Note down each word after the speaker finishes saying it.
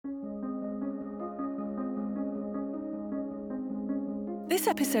This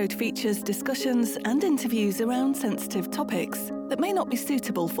episode features discussions and interviews around sensitive topics that may not be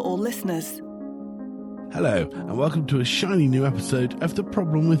suitable for all listeners. Hello, and welcome to a shiny new episode of the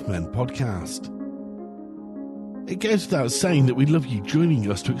Problem with Men podcast. It goes without saying that we love you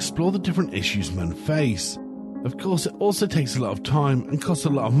joining us to explore the different issues men face. Of course, it also takes a lot of time and costs a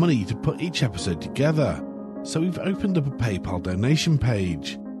lot of money to put each episode together, so we've opened up a PayPal donation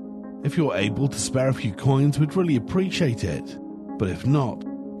page. If you're able to spare a few coins, we'd really appreciate it. But if not,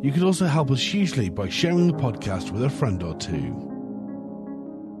 you could also help us hugely by sharing the podcast with a friend or two.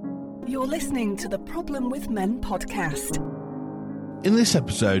 You're listening to the Problem with Men podcast. In this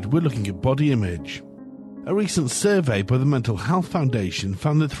episode, we're looking at body image. A recent survey by the Mental Health Foundation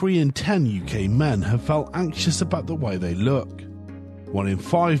found that 3 in 10 UK men have felt anxious about the way they look. 1 in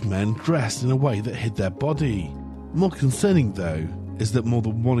 5 men dressed in a way that hid their body. More concerning, though, is that more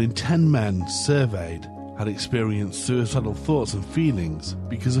than 1 in 10 men surveyed had experienced suicidal thoughts and feelings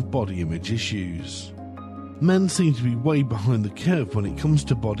because of body image issues. Men seem to be way behind the curve when it comes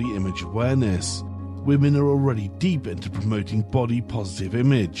to body image awareness. Women are already deep into promoting body positive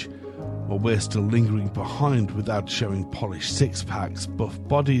image, while we're still lingering behind with ads showing polished six-packs, buff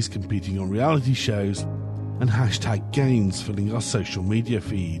bodies competing on reality shows, and hashtag gains filling our social media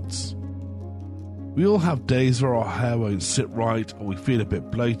feeds. We all have days where our hair won't sit right or we feel a bit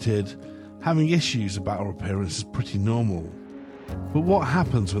bloated. Having issues about our appearance is pretty normal. But what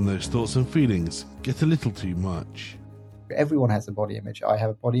happens when those thoughts and feelings get a little too much? Everyone has a body image. I have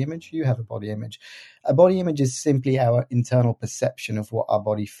a body image. You have a body image. A body image is simply our internal perception of what our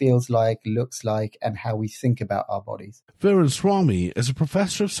body feels like, looks like, and how we think about our bodies. Viren Swamy is a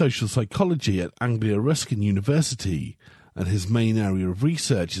professor of social psychology at Anglia Ruskin University, and his main area of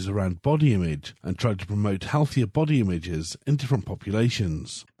research is around body image and trying to promote healthier body images in different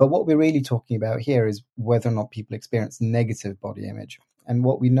populations. But what we're really talking about here is whether or not people experience negative body image. And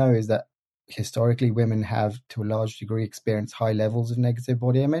what we know is that historically women have, to a large degree, experienced high levels of negative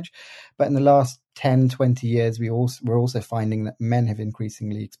body image. But in the last 10, 20 years, we're also finding that men have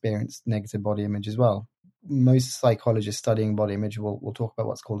increasingly experienced negative body image as well. Most psychologists studying body image will talk about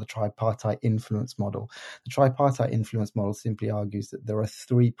what's called the tripartite influence model. The tripartite influence model simply argues that there are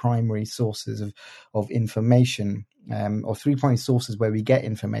 3 primary sources of information, or 3 primary sources where we get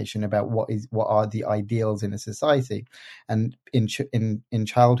information about what are the ideals in a society. And in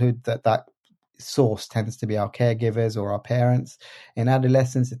childhood, that source tends to be our caregivers or our parents. In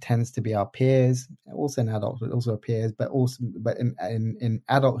adolescence, it tends to be our peers. Also in adulthood, also our peers, but in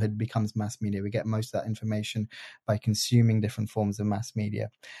adulthood becomes mass media. We get most of that information by consuming different forms of mass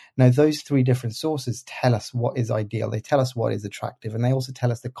media. Now, those 3 different sources tell us what is ideal. They tell us what is attractive, and they also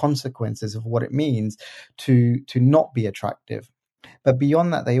tell us the consequences of what it means to not be attractive. But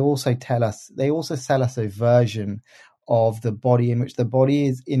beyond that, they also sell us a version of the body in which the body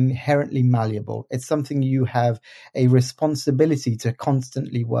is inherently malleable. It's something you have a responsibility to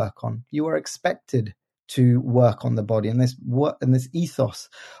constantly work on. You are expected to work on the body, and this ethos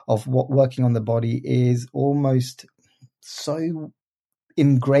of what working on the body is almost so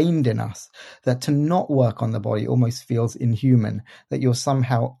ingrained in us that to not work on the body almost feels inhuman, that you're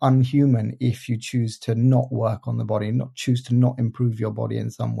somehow unhuman if you choose to not work on the body, not choose to not improve your body in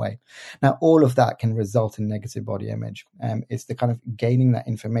some way. Now, all of that can result in negative body image. It's the kind of gaining that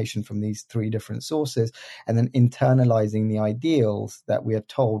information from these 3 different sources and then internalizing the ideals that we are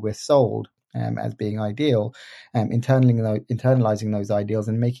told, we're sold as being ideal, internalizing those ideals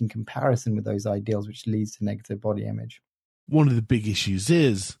and making comparison with those ideals, which leads to negative body image. One of the big issues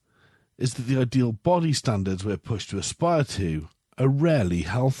is that the ideal body standards we're pushed to aspire to are rarely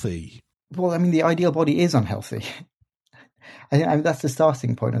healthy. Well, I mean, the ideal body is unhealthy. I think that's the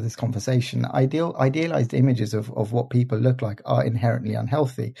starting point of this conversation. Idealized images of what people look like are inherently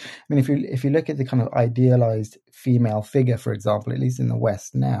unhealthy. I mean, if you look at the kind of idealized female figure, for example, at least in the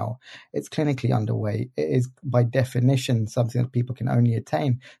West now, it's clinically underweight. It is by definition something that people can only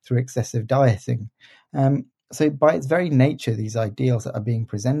attain through excessive dieting. So by its very nature, these ideals that are being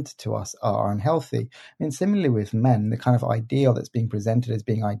presented to us are unhealthy. I mean, similarly with men, the kind of ideal that's being presented as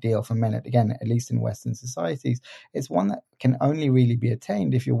being ideal for men, again, at least in Western societies, is one that can only really be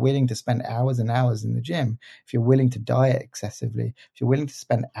attained if you're willing to spend hours and hours in the gym, if you're willing to diet excessively, if you're willing to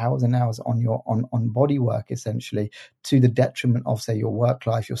spend hours and hours on body work, essentially, to the detriment of, say, your work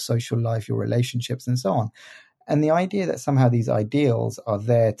life, your social life, your relationships, and so on. And the idea that somehow these ideals are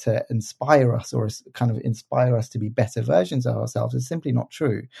there to inspire us or kind of inspire us to be better versions of ourselves is simply not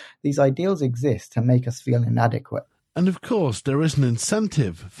true. These ideals exist to make us feel inadequate. And of course, there is an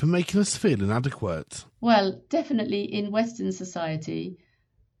incentive for making us feel inadequate. Well, definitely in Western society,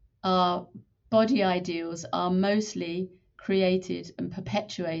 our body ideals are mostly created and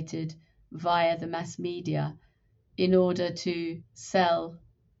perpetuated via the mass media in order to sell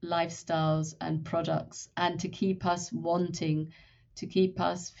lifestyles and products and to keep us wanting, to keep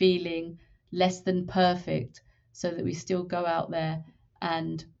us feeling less than perfect, so that we still go out there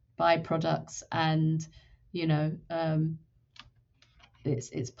and buy products. And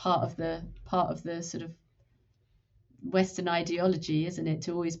it's part of the sort of Western ideology, isn't it,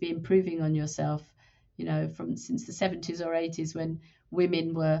 to always be improving on yourself, since the 70s or 80s, when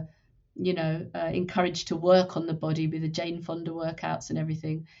women were encouraged to work on the body with the Jane Fonda workouts and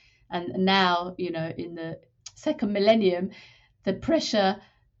everything. And now, in the second millennium, the pressure,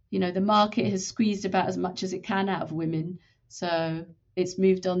 the market has squeezed about as much as it can out of women. So it's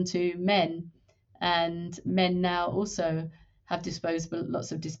moved on to men, and men now also have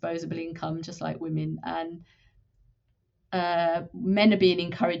lots of disposable income, just like women. And men are being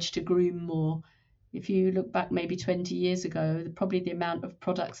encouraged to groom more. If you look back maybe 20 years ago, probably the amount of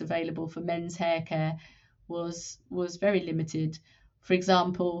products available for men's hair care was very limited. For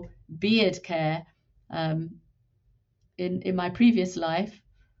example, beard care. In my previous life,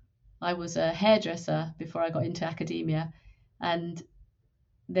 I was a hairdresser before I got into academia, and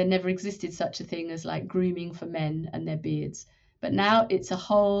there never existed such a thing as like grooming for men and their beards. But now it's a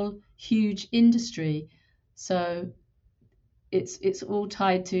whole huge industry. So it's all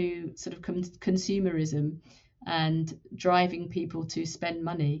tied to sort of consumerism and driving people to spend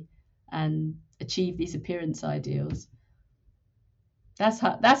money and achieve these appearance ideals. That's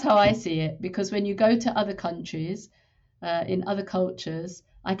how I see it, because when you go to other countries, in other cultures,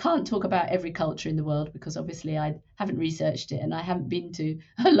 I can't talk about every culture in the world because obviously I haven't researched it and I haven't been to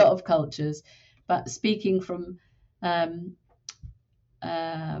a lot of cultures, but speaking from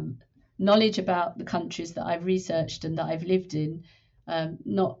knowledge about the countries that I've researched and that I've lived in,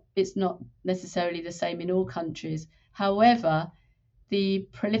 it's not necessarily the same in all countries. However, the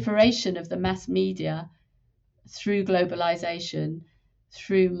proliferation of the mass media through globalization,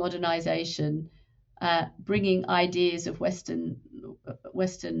 through modernization, bringing ideas of Western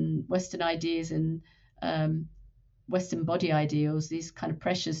ideas and Western body ideals, these kind of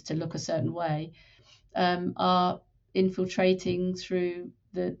pressures to look a certain way, are infiltrating through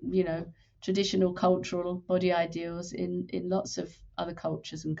the traditional cultural body ideals in lots of other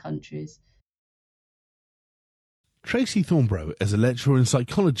cultures and countries. Tracy Thornborough is a lecturer in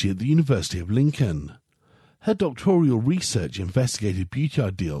psychology at the University of Lincoln. Her doctoral research investigated beauty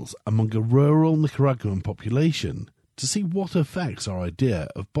ideals among a rural Nicaraguan population to see what affects our idea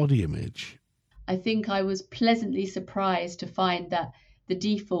of body image. I think I was pleasantly surprised to find that the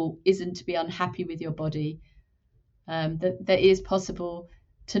default isn't to be unhappy with your body, that it is possible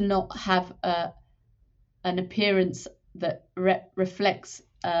to not have an appearance that reflects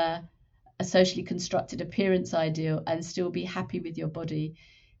a socially constructed appearance ideal and still be happy with your body.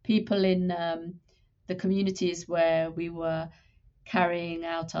 People in the communities where we were carrying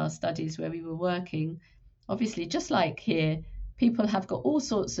out our studies, where we were working, obviously, just like here, people have got all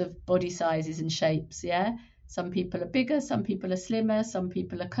sorts of body sizes and shapes, yeah? Some people are bigger, some people are slimmer, some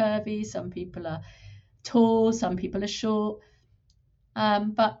people are curvy, some people are tall, some people are short.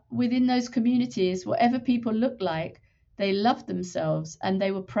 But within those communities, whatever people looked like, they loved themselves and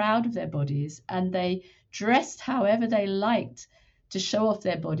they were proud of their bodies and they dressed however they liked to show off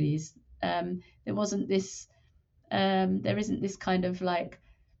their bodies. There isn't this kind of like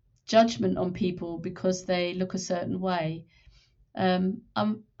judgment on people because they look a certain way.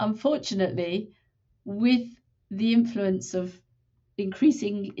 Unfortunately, with the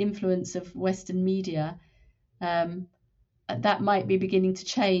increasing influence of Western media, that might be beginning to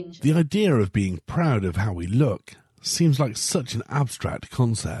change. The idea of being proud of how we look seems like such an abstract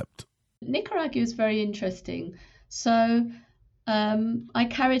concept. Nicaragua is very interesting. So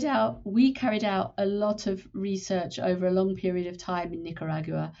we carried out a lot of research over a long period of time in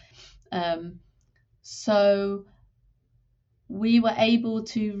Nicaragua. So we were able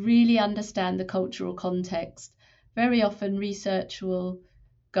to really understand the cultural context. Very often research will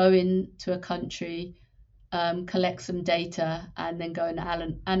go into a country, collect some data and then go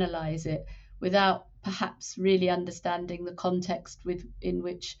and analyze it without perhaps really understanding the context in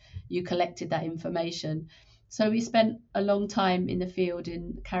which you collected that information. So we spent a long time in the field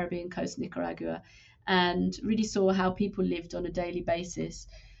in the Caribbean coast, Nicaragua, and really saw how people lived on a daily basis.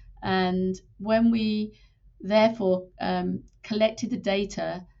 And when we therefore collected the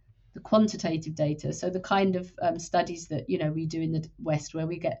data, the quantitative data, so the kind of studies that we do in the West, where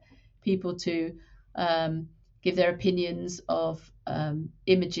we get people to give their opinions of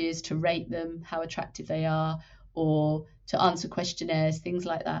images, to rate them, how attractive they are, or to answer questionnaires, things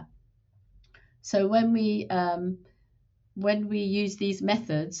like that. So when we when we use these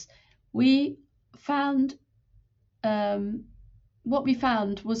methods, we found what we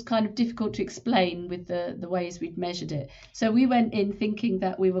found was kind of difficult to explain with the ways we'd measured it. So we went in thinking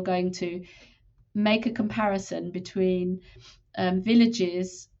that we were going to make a comparison between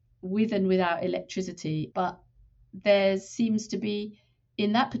villages with and without electricity, but there seems to be,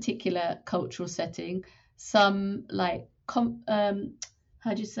 in that particular cultural setting, some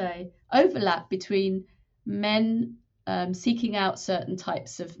overlap between men seeking out certain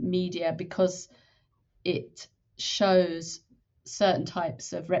types of media because it shows certain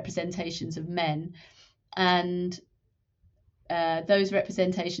types of representations of men, and those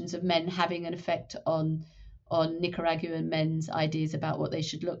representations of men having an effect on Nicaraguan men's ideas about what they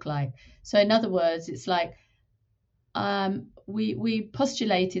should look like. So in other words, it's like we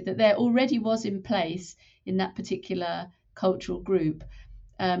postulated that there already was in place in that particular cultural group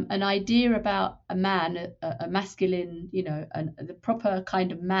an idea about a man, a masculine, the proper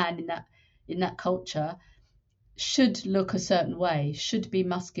kind of man in that culture should look a certain way, should be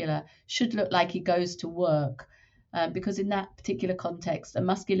muscular, should look like he goes to work. Because in that particular context, a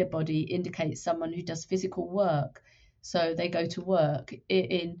muscular body indicates someone who does physical work. So they go to work.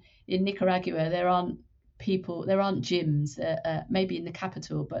 In Nicaragua, there aren't gyms, maybe in the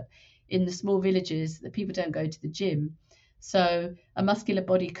capital, but in the small villages, the people don't go to the gym. So a muscular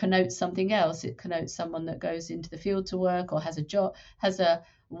body connotes something else. It connotes someone that goes into the field to work or has a job, has a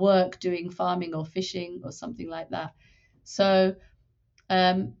work doing farming or fishing or something like that. So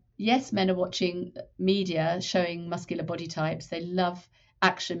yes, men are watching media showing muscular body types. They love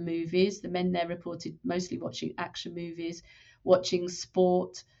action movies. The men there reported mostly watching action movies, watching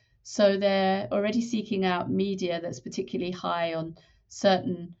sport. So they're already seeking out media that's particularly high on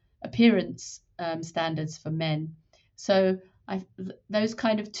certain appearance standards for men. So those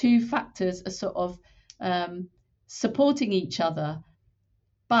kind of two factors are sort of supporting each other.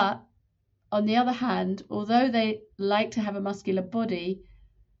 But on the other hand, although they like to have a muscular body,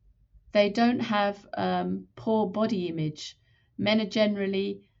 they don't have poor body image. Men are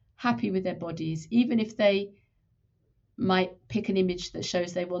generally happy with their bodies, even if they might pick an image that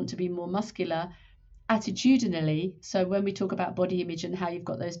shows they want to be more muscular attitudinally. So when we talk about body image and how you've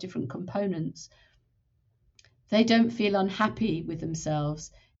got those different components, they don't feel unhappy with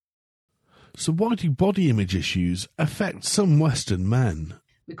themselves. So why do body image issues affect some Western men?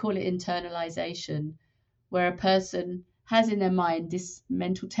 We call it internalization, where a person has in their mind this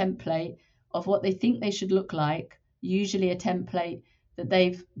mental template of what they think they should look like, usually a template that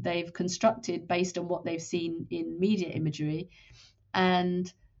they've constructed based on what they've seen in media imagery,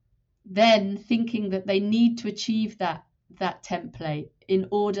 and then thinking that they need to achieve that template in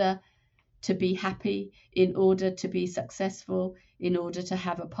order to be happy, in order to be successful, in order to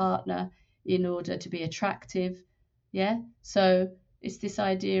have a partner, in order to be attractive. Yeah. So it's this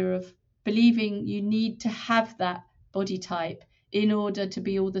idea of believing you need to have that body type in order to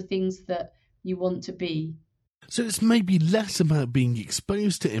be all the things that you want to be. So it's maybe less about being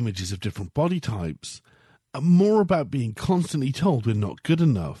exposed to images of different body types and more about being constantly told we're not good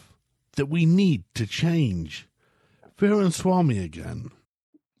enough, that we need to change. Veeranswamy again.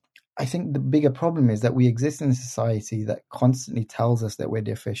 I think the bigger problem is that we exist in a society that constantly tells us that we're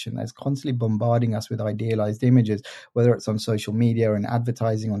deficient, that's constantly bombarding us with idealized images, whether it's on social media and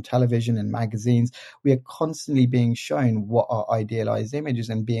advertising, on television and magazines. We are constantly being shown what are idealized images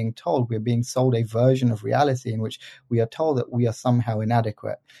and being told, we're being sold a version of reality in which we are told that we are somehow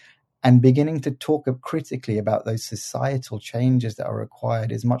inadequate. And beginning to talk critically about those societal changes that are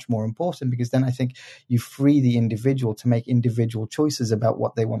required is much more important, because then I think you free the individual to make individual choices about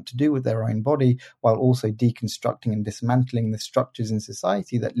what they want to do with their own body, while also deconstructing and dismantling the structures in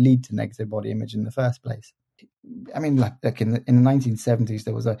society that lead to negative body image in the first place. I mean, like in the 1970s,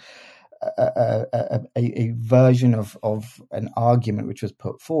 there was a version of an argument which was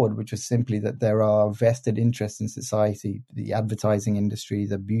put forward, which was simply that there are vested interests in society, the advertising industry,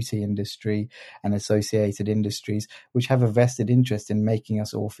 the beauty industry, and associated industries, which have a vested interest in making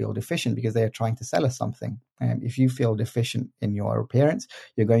us all feel deficient because they are trying to sell us something. If you feel deficient in your appearance,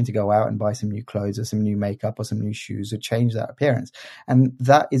 you're going to go out and buy some new clothes or some new makeup or some new shoes or change that appearance. And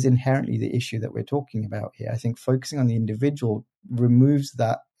that is inherently the issue that we're talking about here. I think focusing on the individual removes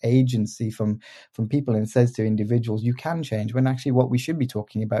that agency from people and says to individuals, you can change, when actually what we should be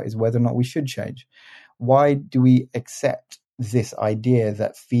talking about is whether or not we should change. Why do we accept this idea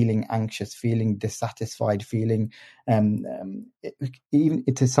that feeling anxious, feeling dissatisfied, feeling even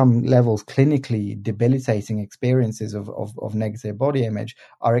to some levels clinically debilitating experiences of negative body image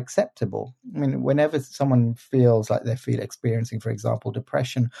are acceptable. I mean, whenever someone feels like they feel experiencing, for example,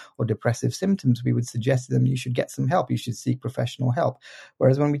 depression or depressive symptoms, we would suggest to them you should get some help, you should seek professional help.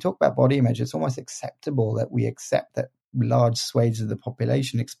 Whereas when we talk about body image, it's almost acceptable that we accept that large swathes of the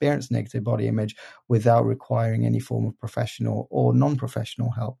population experience negative body image without requiring any form of professional or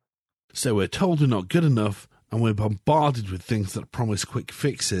non-professional help. So we're told we're not good enough, and we're bombarded with things that promise quick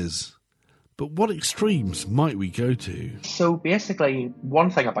fixes. But what extremes might we go to? So basically,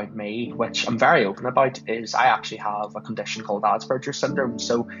 one thing about me, which I'm very open about, is I actually have a condition called Asperger's syndrome.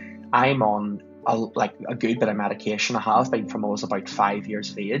 So I'm on a good bit of medication. I have been from I was about 5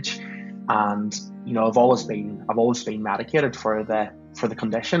 years of age. And I've always been medicated for the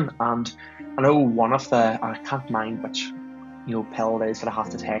condition, and I know one of I can't mind which pill it is that I have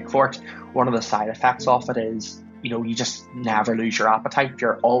to take for it. One of the side effects of it is you just never lose your appetite.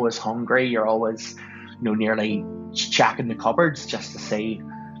 You're always hungry. You're always nearly checking the cupboards just to see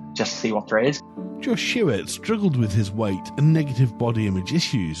what there is. Josh Hewitt struggled with his weight and negative body image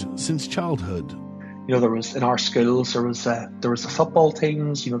issues since childhood. There was in our schools there was the football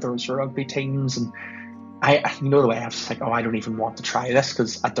teams, there was rugby teams, and I the way I was just like, I don't even want to try this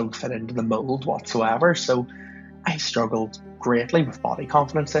because I don't fit into the mold whatsoever. So I struggled greatly with body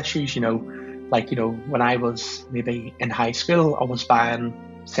confidence issues. When I was maybe in high school, I was buying,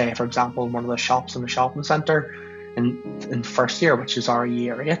 say for example, in one of the shops in the shopping centre, in first year, which is our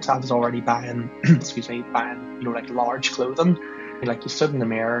year 8, I was already buying large clothing. Like you stood in the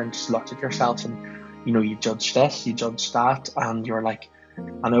mirror and just looked at yourself and you judge this, you judge that, and you're like,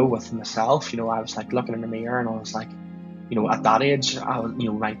 I know with myself, I was like looking in the mirror and I was like, at that age, I was,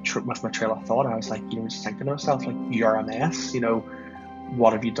 with my trail of thought, I was like, just thinking to myself, like, you're a mess,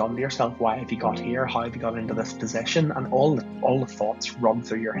 what have you done to yourself? Why have you got here? How have you got into this position? And all the thoughts run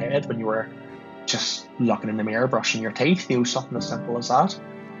through your head when you were just looking in the mirror, brushing your teeth, something as simple as that.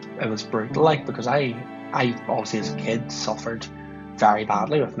 It was brutal, because I obviously as a kid suffered very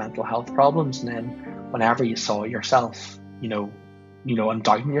badly with mental health problems, and then whenever you saw yourself, and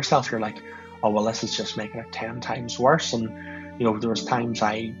doubting yourself, you're like, oh well, this is just making it 10 times worse. And there was times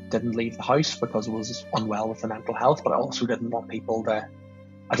I didn't leave the house because I was unwell with the mental health, but I also didn't want people to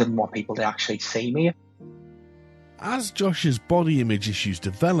actually see me. As Josh's body image issues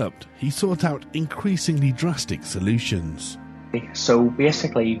developed, he sought out increasingly drastic solutions. So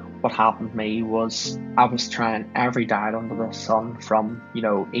basically what happened to me was I was trying every diet under the sun, from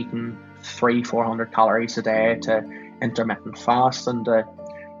eating 300-400 calories a day to intermittent fasting to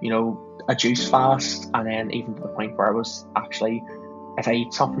a juice fast, and then even to the point where I was actually, if I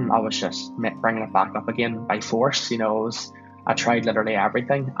eat something, I was just bringing it back up again by force. I tried literally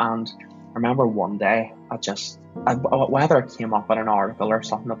everything. And I remember one day whether it came up in an article or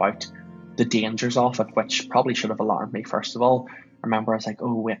something about the dangers of it, which probably should have alarmed me first of all. I remember I was like,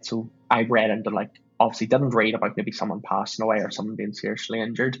 oh wait, so I read into obviously didn't read about maybe someone passing away or someone being seriously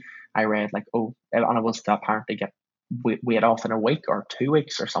injured. I read and I was to apparently get weight off in a week or 2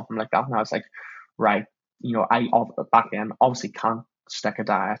 weeks or something like that. And I was like, right, I back then obviously can't stick a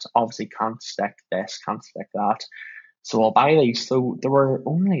diet, obviously can't stick this, can't stick that. So I'll buy these. So there were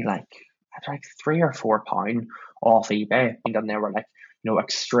only like 3 or 4 pound off eBay, and they were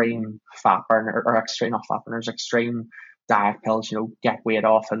extreme fat burner or extreme diet pills, get weight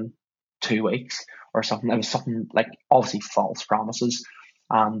off in 2 weeks or something. It was something obviously false promises,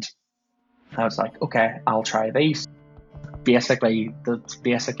 and I was like, okay, I'll try these. Basically, that's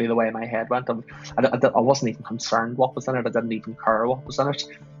basically the way my head went. I wasn't even concerned what was in it. I didn't even care what was in it.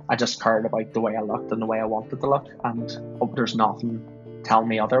 I just cared about the way I looked and the way I wanted to look, and there's nothing telling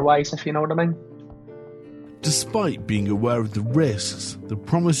me otherwise, if you know what I mean. Despite being aware of the risks, the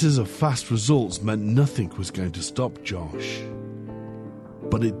promises of fast results meant nothing was going to stop Josh.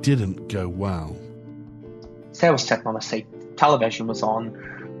 But it didn't go well. Say I was sitting on a seat, television was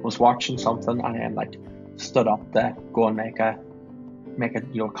on, was watching something, and then stood up to go and make a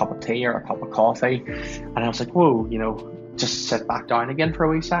cup of tea or a cup of coffee, and I was like, whoa, just sit back down again for a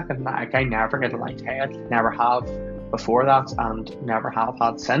wee second. I never get a light head, never have before that, and never have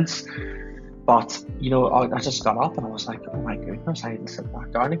had since. But I just got up and I was like, oh my goodness, I need to sit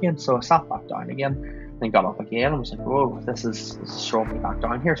back down again. So I sat back down again, then got up again and was like, whoa, this is throwing me back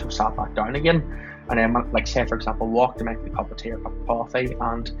down here. So I sat back down again, and then say for example walked to make the cup of tea or cup of coffee,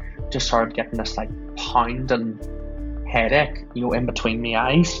 and just started getting this pounding headache in between my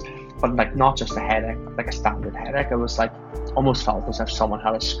eyes. but like not just a headache, but like a standard headache. It was like almost felt as if someone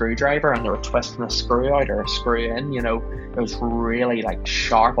had a screwdriver and they were twisting a screw out or a screw in. It was really like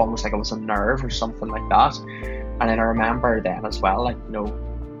sharp, almost like it was a nerve or something like that. And then I remember then as well, like,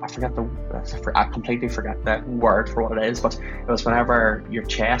 I completely forget the word for what it is, but it was whenever your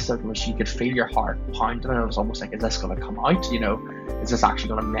chest, you could feel your heart pounding, and it was almost like, is this going to come out? Is this actually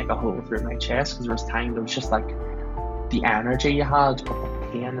going to make a hole through my chest? Because there was just like the energy you had, but the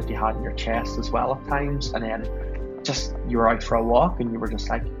pain that you had in your chest as well at times. And then just you were out for a walk and you were just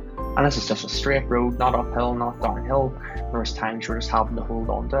like, and this is just a straight road, not uphill, not downhill. There was times you were just having to hold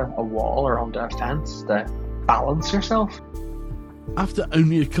onto a wall or onto a fence to balance yourself. After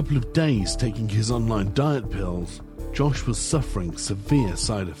only a couple of days taking his online diet pills, Josh was suffering severe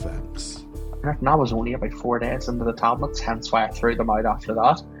side effects. And that was only about 4 days into the tablets, hence why I threw them out after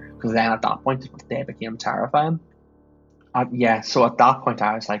that, because then at that point they became terrifying. So at that point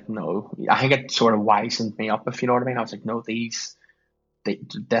I was like, no, I think it sort of wisened me up, if you know what I mean. I was like, no, this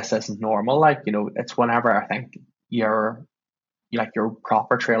isn't normal. Like, it's whenever I think your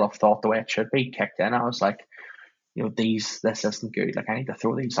proper trail of thought, the way it should be, kicked in. I was like, this isn't good. Like, I need to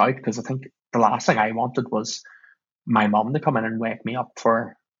throw these out, because I think the last thing I wanted was my mum to come in and wake me up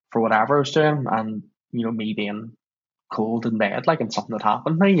for whatever I was doing, and me being cold in bed, like, and something had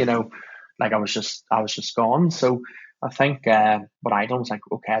happened to me. Like I was just gone. So I think what I done was like,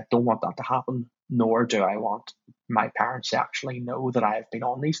 okay, I don't want that to happen, nor do I want my parents to actually know that I've been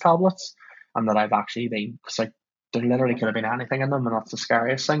on these tablets and that I've actually been, because like there literally could have been anything in them, and that's the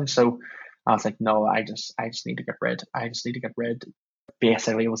scariest thing. So I was like, no, I just need to get rid. I just need to get rid.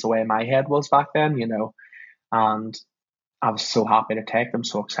 Basically, it was the way my head was back then, and I was so happy to take them,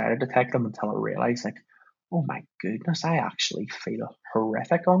 so excited to take them, until I realized, like, oh my goodness, I actually feel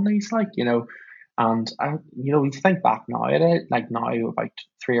horrific on these, like, and I, you think back now at it, like now about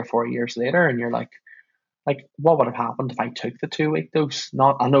 3 or 4 years later, and you're like, what would have happened if I took the 2-week dose?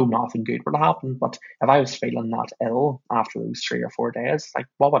 I know nothing good would have happened, but if I was feeling that ill after those 3 or 4 days, like,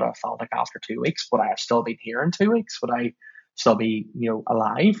 what would I have felt like after 2 weeks? Would I have still been here in 2 weeks? Would I still be,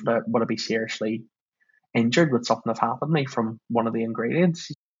 alive? Would I be seriously injured? Would something have happened to me from one of the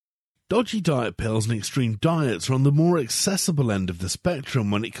ingredients? Dodgy diet pills and extreme diets are on the more accessible end of the spectrum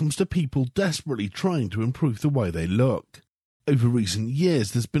when it comes to people desperately trying to improve the way they look. Over recent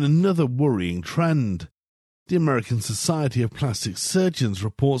years, there's been another worrying trend. The American Society of Plastic Surgeons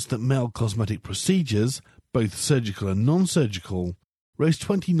reports that male cosmetic procedures, both surgical and non-surgical, rose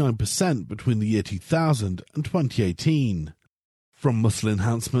 29% between the year 2000 and 2018. From muscle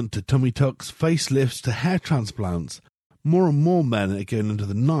enhancement to tummy tucks, facelifts to hair transplants, more and more men are going under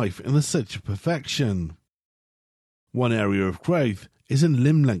the knife in the search of perfection. One area of growth is in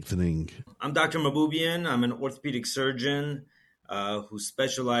limb lengthening. I'm Dr. Mahboubian. I'm an orthopedic surgeon who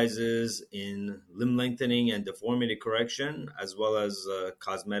specializes in limb lengthening and deformity correction, as well as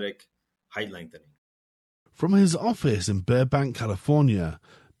cosmetic height lengthening. From his office in Burbank, California,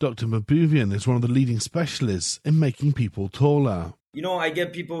 Dr. Mahboubian is one of the leading specialists in making people taller. I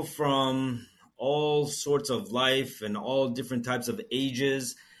get people from all sorts of life and all different types of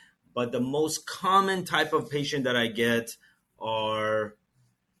ages, but the most common type of patient that I get are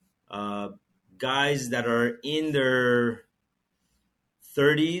guys that are in their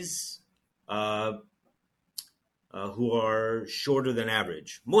 30s who are shorter than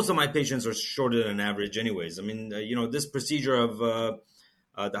average. Most of my patients are shorter than average anyways. I mean, this procedure of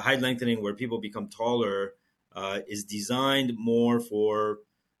the height lengthening where people become taller is designed more for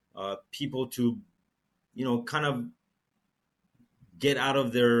people to, kind of get out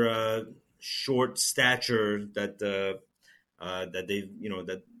of their short stature that that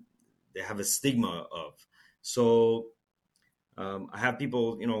they have a stigma of. So I have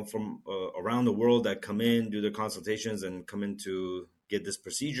people, from around the world that come in, do their consultations, and come in to get this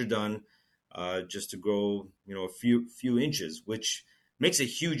procedure done, just to grow, a few inches, which makes a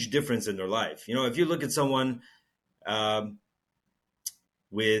huge difference in their life. If you look at someone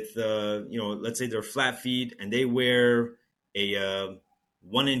with, let's say they're flat feet and they wear a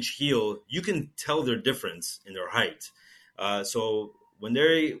 1-inch heel, you can tell their difference in their height. So when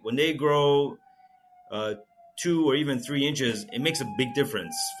they grow 2 or even 3 inches, it makes a big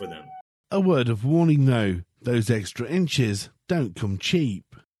difference for them. A word of warning though, those extra inches don't come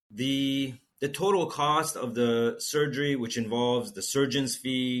cheap. The total cost of the surgery, which involves the surgeon's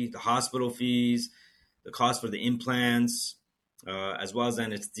fee, the hospital fees, the cost for the implants, as well as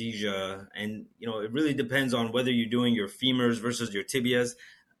anesthesia. And, it really depends on whether you're doing your femurs versus your tibias.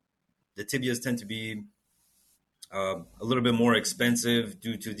 The tibias tend to be a little bit more expensive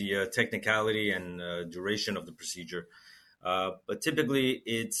due to the technicality and duration of the procedure. But typically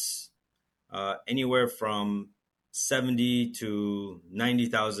it's anywhere from 70 to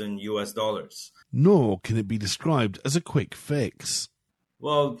 90,000 US dollars. Nor can it be described as a quick fix.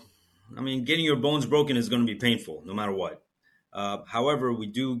 Well, I mean, getting your bones broken is going to be painful no matter what. However, we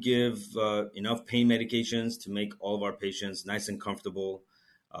do give enough pain medications to make all of our patients nice and comfortable.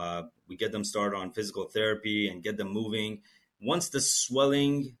 We get them started on physical therapy and get them moving. Once the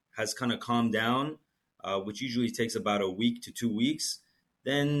swelling has kind of calmed down, which usually takes about a week to 2 weeks,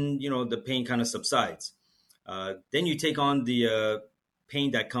 then, the pain kind of subsides. Then you take on the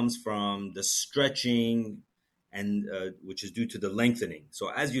pain that comes from the stretching and which is due to the lengthening. So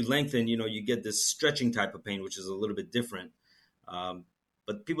as you lengthen, you get this stretching type of pain, which is a little bit different.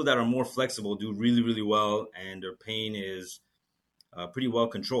 But people that are more flexible do really, really well, and their pain is pretty well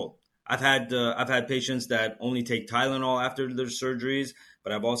controlled. I've had patients that only take Tylenol after their surgeries,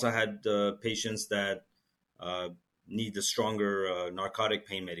 but I've also had patients that need the stronger narcotic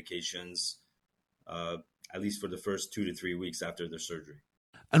pain medications, at least for the first 2 to 3 weeks after their surgery.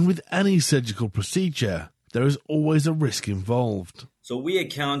 And with any surgical procedure, there is always a risk involved. So we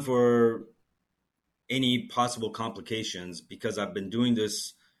account for any possible complications because I've been doing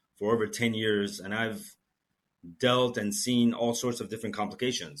this for over 10 years and I've dealt and seen all sorts of different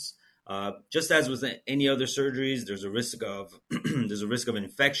complications. Just as with any other surgeries, there's a risk of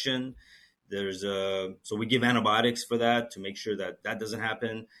infection. So we give antibiotics for that to make sure that doesn't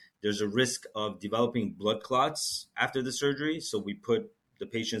happen. There's a risk of developing blood clots after the surgery. So we put the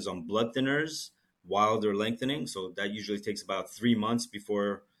patients on blood thinners while they're lengthening. So that usually takes about 3 months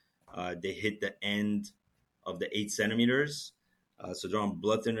before they hit the end of the 8 centimeters. So they're on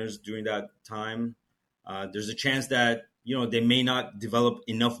blood thinners during that time. There's a chance that, they may not develop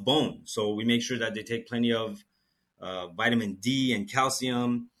enough bone. So we make sure that they take plenty of vitamin D and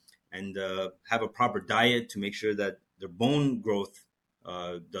calcium and have a proper diet to make sure that their bone growth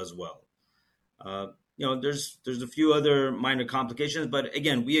does well. There's a few other minor complications, but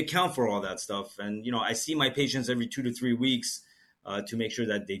again, we account for all that stuff. And, I see my patients every 2 to 3 weeks to make sure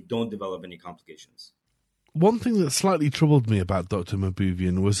that they don't develop any complications. One thing that slightly troubled me about Dr.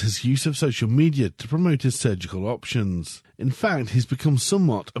 Mabouvian was his use of social media to promote his surgical options. In fact, he's become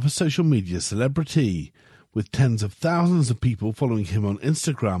somewhat of a social media celebrity, with tens of thousands of people following him on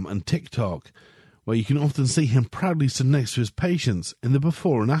Instagram and TikTok, where you can often see him proudly stood next to his patients in the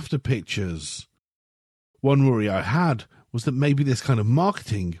before and after pictures. One worry I had was that maybe this kind of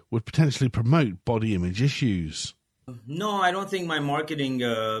marketing would potentially promote body image issues. No, I don't think my marketing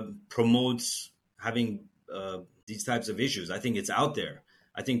promotes having these types of issues. I think it's out there.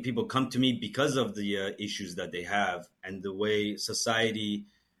 I think people come to me because of the issues that they have and the way society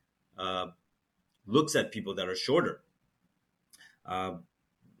looks at people that are shorter.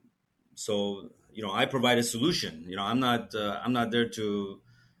 So, I provide a solution. I'm not there to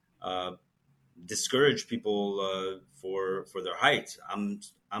discourage people for their height. I'm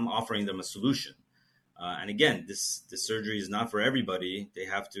offering them a solution. And again, this surgery is not for everybody. They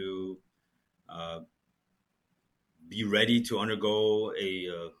have to be ready to undergo a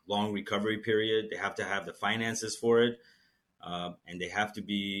long recovery period. They have to have the finances for it, and they have to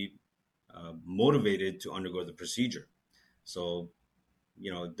be motivated to undergo the procedure. So,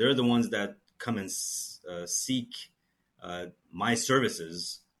 they're the ones that come and seek my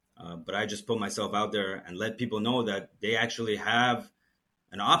services, but I just put myself out there and let people know that they actually have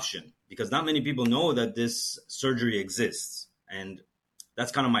an option, because not many people know that this surgery exists. And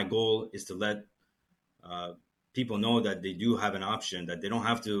that's kind of my goal, is to let people know that they do have an option, that they don't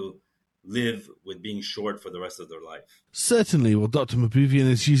have to live with being short for the rest of their life. Certainly, while Dr. Mabouvian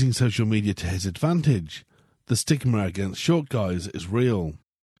is using social media to his advantage, the stigma against short guys is real.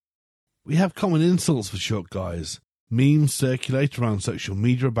 We have common insults for short guys. Memes circulate around social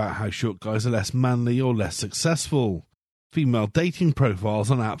media about how short guys are less manly or less successful. Female dating profiles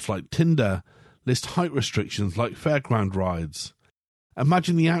on apps like Tinder list height restrictions like fairground rides.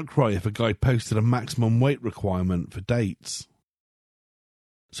 Imagine the outcry if a guy posted a maximum weight requirement for dates.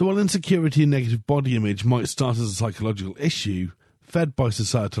 So while insecurity and negative body image might start as a psychological issue, fed by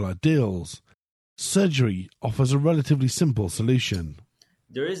societal ideals, surgery offers a relatively simple solution.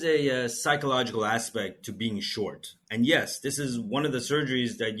 There is a psychological aspect to being short. And yes, this is one of the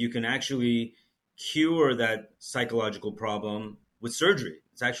surgeries that you can actually cure that psychological problem with surgery.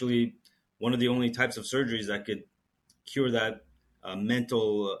 It's actually one of the only types of surgeries that could cure that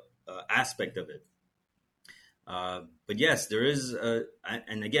mental aspect of it. But yes, there is,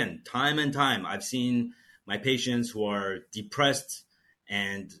 and again, time and time, I've seen my patients who are depressed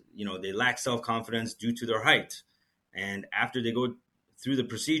and, they lack self-confidence due to their height. And after they go through the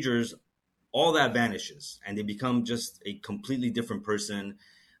procedures, all that vanishes and they become just a completely different person.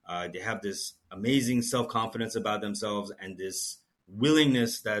 They have this amazing self-confidence about themselves and this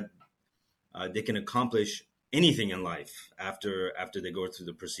willingness that they can accomplish anything in life after they go through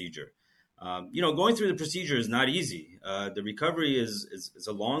the procedure. Going through the procedure is not easy. The recovery is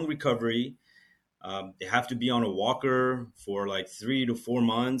a long recovery. They have to be on a walker for like 3 to 4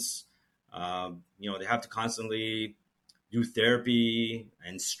 months. They have to constantly do therapy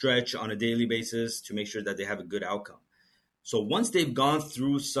and stretch on a daily basis to make sure that they have a good outcome. So once they've gone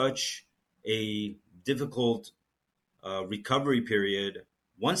through such a difficult recovery period,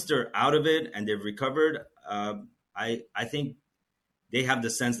 once they're out of it and they've recovered, I think they have the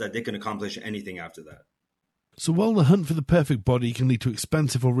sense that they can accomplish anything after that. So while the hunt for the perfect body can lead to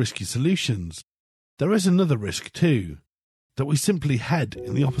expensive or risky solutions, there is another risk too, that we simply head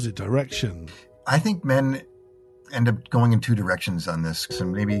in the opposite direction. I think men end up going in two directions on this, so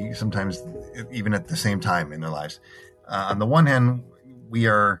maybe sometimes even at the same time in their lives. On the one hand, we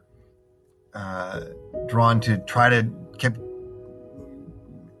are drawn to try to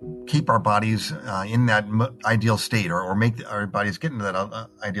keep our bodies in that ideal state, or make our bodies get into that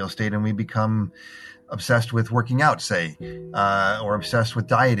ideal state, and we become obsessed with working out, say, or obsessed with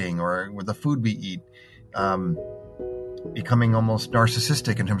dieting or with the food we eat, becoming almost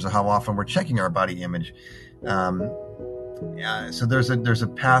narcissistic in terms of how often we're checking our body image. So there's a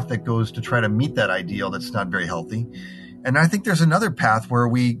path that goes to try to meet that ideal that's not very healthy. And I think there's another path where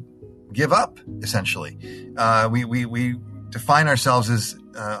we give up, essentially. We define ourselves as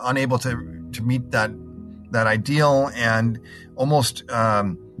unable to meet that ideal, and almost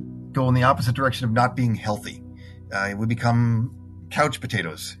go in the opposite direction of not being healthy. We become couch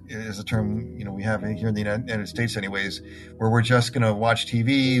potatoes, is a term we have here in the United States, anyways, where we're just going to watch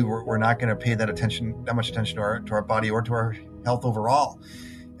TV. We're not going to pay that much attention to our body or to our health overall.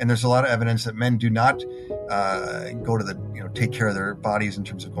 And there's a lot of evidence that men do not go to take care of their bodies in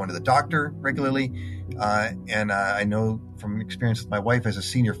terms of going to the doctor regularly. And I know from experience with my wife as a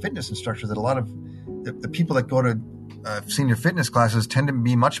senior fitness instructor that a lot of the people that go to senior fitness classes tend to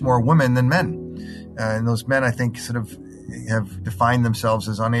be much more women than men. And those men, I think, sort of have defined themselves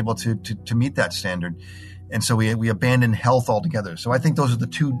as unable to meet that standard. And so we abandon health altogether. So I think those are the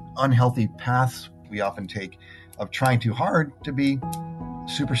two unhealthy paths we often take, of trying too hard to be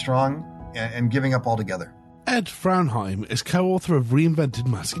super strong and giving up altogether. Ed Fraunheim is co-author of Reinvented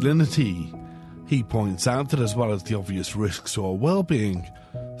Masculinity. He points out that as well as the obvious risks to our well-being,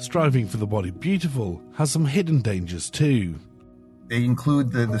 striving for the body beautiful has some hidden dangers too. They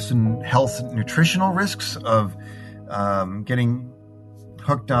include the health nutritional risks of getting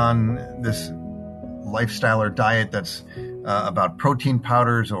hooked on this lifestyle or diet that's about protein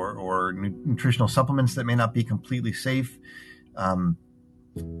powders or nutritional supplements that may not be completely safe.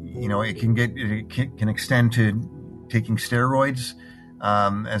 It can extend to taking steroids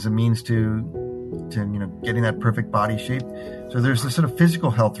as a means to getting that perfect body shape. So there's the sort of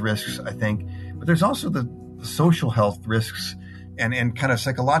physical health risks, I think, but there's also the social health risks and kind of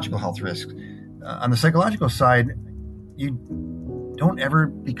psychological health risks. On the psychological side, you don't ever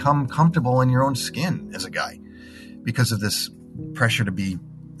become comfortable in your own skin as a guy because of this pressure to be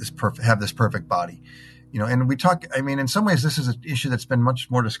have this perfect body. And we talk, in some ways, this is an issue that's been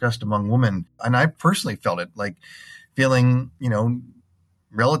much more discussed among women. And I personally felt it, like feeling,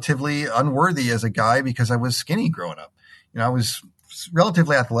 relatively unworthy as a guy because I was skinny growing up. I was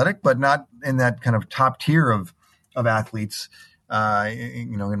relatively athletic, but not in that kind of top tier of athletes,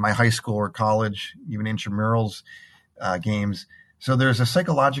 in my high school or college, even intramurals games. So there's a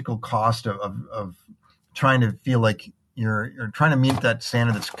psychological cost of trying to feel like you're trying to meet that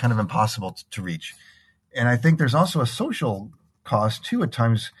standard that's kind of impossible to reach. And I think there's also a social cost too at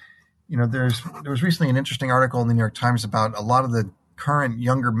times. There was recently an interesting article in the New York Times about a lot of the current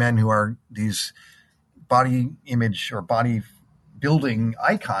younger men who are these body image or body building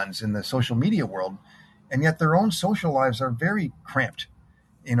icons in the social media world, and yet their own social lives are very cramped.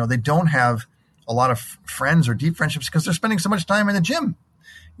 They don't have a lot of friends or deep friendships because they're spending so much time in the gym.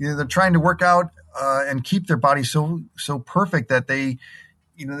 They're trying to work out and keep their body so perfect that they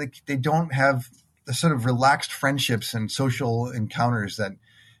don't have the sort of relaxed friendships and social encounters that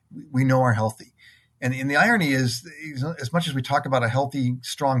we know are healthy. And the irony is, as much as we talk about a healthy,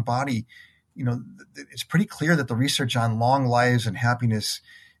 strong body, it's pretty clear that the research on long lives and happiness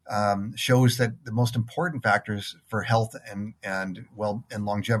shows that the most important factors for health and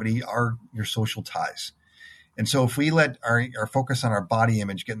longevity are your social ties. And so if we let our focus on our body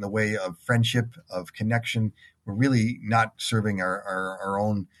image get in the way of friendship, of connection, we're really not serving our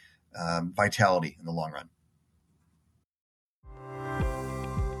own vitality in the long run.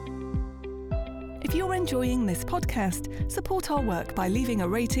 If you're enjoying this podcast, support our work by leaving a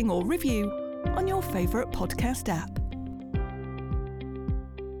rating or review on your favourite podcast app.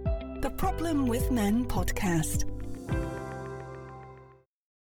 The Problem with Men podcast.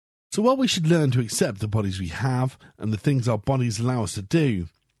 So while we should learn to accept the bodies we have and the things our bodies allow us to do,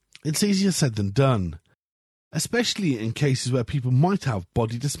 it's easier said than done, especially in cases where people might have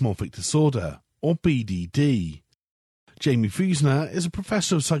body dysmorphic disorder, or BDD. Jamie Fusner is a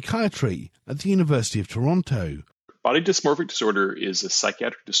professor of psychiatry at the University of Toronto. Body dysmorphic disorder is a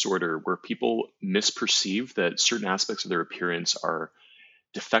psychiatric disorder where people misperceive that certain aspects of their appearance are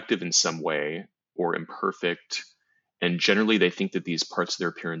defective in some way or imperfect, and generally they think that these parts of their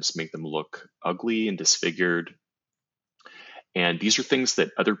appearance make them look ugly and disfigured. And these are things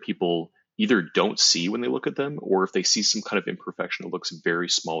that other people either don't see when they look at them, or if they see some kind of imperfection, it looks very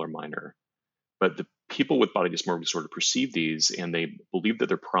small or minor. But the people with body dysmorphic disorder perceive these, and they believe that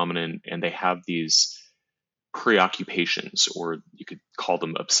they're prominent, and they have these preoccupations, or you could call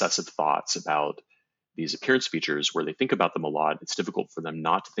them obsessive thoughts about these appearance features, where they think about them a lot. It's difficult for them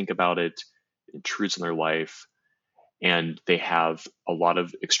not to think about it. It intrudes in their life, and they have a lot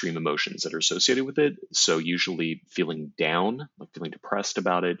of extreme emotions that are associated with it. So usually feeling down, like feeling depressed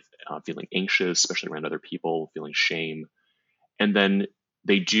about it, feeling anxious, especially around other people, feeling shame. And then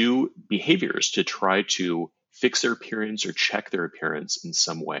they do behaviors to try to fix their appearance or check their appearance in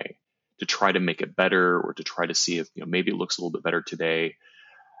some way, to try to make it better, or to try to see if maybe it looks a little bit better today,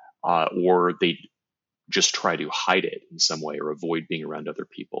 or they just try to hide it in some way or avoid being around other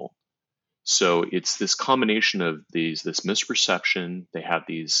people. So it's this combination of this misperception, they have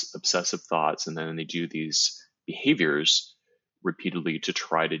these obsessive thoughts, and then they do these behaviors repeatedly to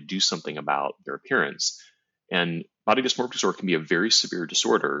try to do something about their appearance. And body dysmorphic disorder can be a very severe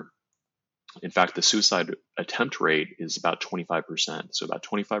disorder. In fact, the suicide attempt rate is about 25%. So about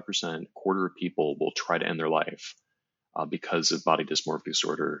 25%, a quarter of people will try to end their life because of body dysmorphic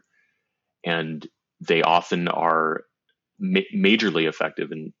disorder. And they often are majorly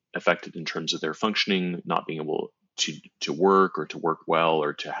affected in terms of their functioning, not being able to work or to work well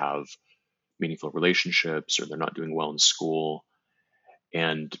or to have meaningful relationships, or they're not doing well in school.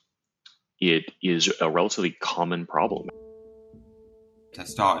 And it is a relatively common problem. I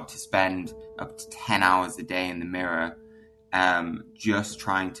started to spend up to 10 hours a day in the mirror, just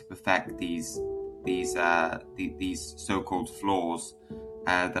trying to perfect these so-called flaws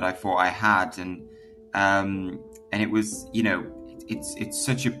that I thought I had, and it was, it's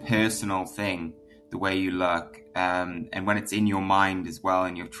such a personal thing, the way you look, and when it's in your mind as well,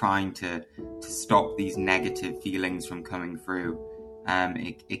 and you're trying to stop these negative feelings from coming through.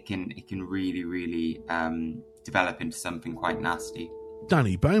 It can really develop into something quite nasty.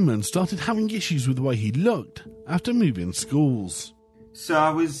 Danny Bowman started having issues with the way he looked after moving schools. So I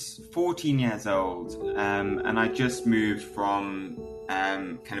was 14 years old, and I just moved from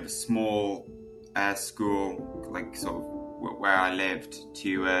kind of a small school, like sort of where I lived,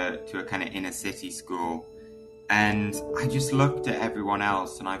 to a kind of inner city school, and I just looked at everyone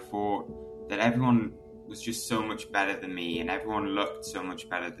else, and I thought that everyone was just so much better than me, and everyone looked so much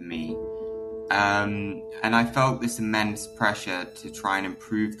better than me, and I felt this immense pressure to try and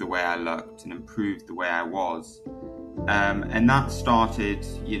improve the way I looked and improve the way I was, and that started,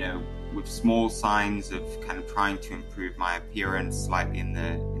 with small signs of kind of trying to improve my appearance slightly in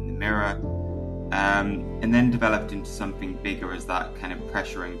the mirror, and then developed into something bigger as that kind of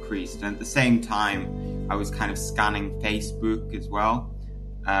pressure increased. And at the same time, I was kind of scanning Facebook as well,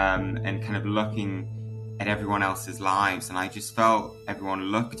 and kind of looking at everyone else's lives, and I just felt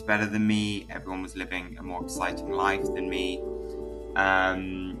everyone looked better than me, everyone was living a more exciting life than me,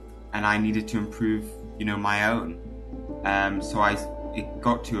 and I needed to improve, my own. So it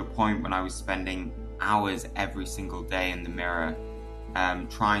got to a point when I was spending hours every single day in the mirror,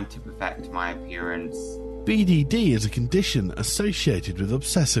 trying to perfect my appearance. BDD is a condition associated with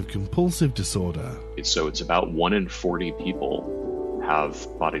obsessive compulsive disorder. So it's about 1 in 40 people have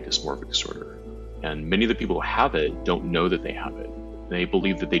body dysmorphic disorder. And many of the people who have it don't know that they have it. They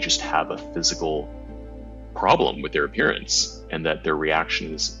believe that they just have a physical problem with their appearance, and that their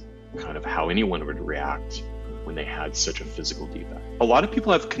reaction is kind of how anyone would react when they had such a physical defect. A lot of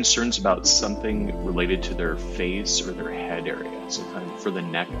people have concerns about something related to their face or their head area. So kind of for the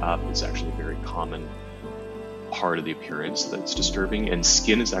neck up is actually a very common part of the appearance that's disturbing, and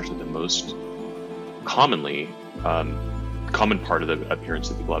skin is actually the most commonly common part of the appearance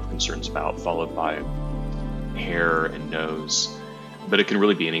that people have concerns about, followed by hair and nose, but it can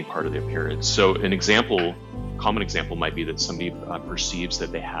really be any part of the appearance. So common example might be that somebody perceives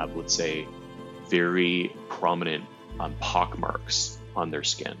that they have, let's say, very prominent pock marks on their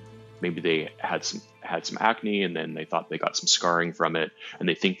skin. maybe they had some acne, and then they thought they got some scarring from it, and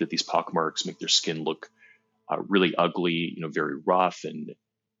they think that these pockmarks make their skin look really ugly, very rough and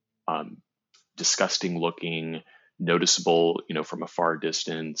disgusting looking, noticeable, from a far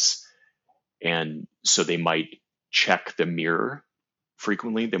distance. And so they might check the mirror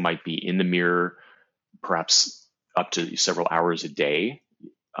frequently. They might be in the mirror perhaps up to several hours a day,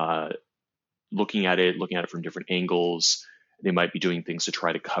 looking at it from different angles. They might be doing things to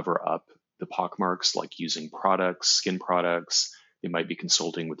try to cover up the pockmarks, like using skin products. They might be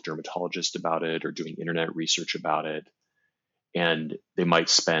consulting with dermatologists about it or doing internet research about it. And they might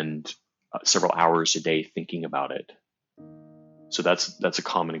spend several hours a day thinking about it. So that's a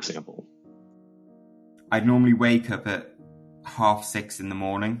common example. I'd normally wake up at 6:30 in the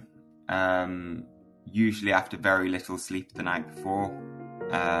morning, usually after very little sleep the night before.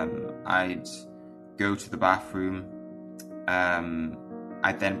 I'd go to the bathroom.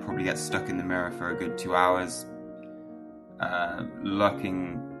 I'd then probably get stuck in the mirror for a good 2 hours,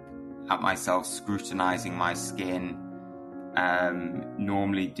 looking at myself, scrutinizing my skin,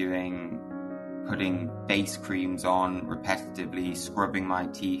 normally putting face creams on repetitively, scrubbing my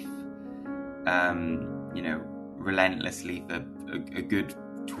teeth, relentlessly for a good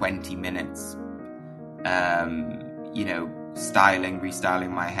 20 minutes,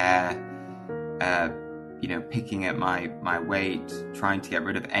 restyling my hair, picking at my weight, trying to get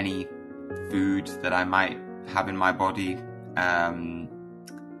rid of any food that I might have in my body. And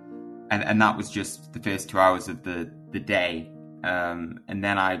that was just the first 2 hours of the day. And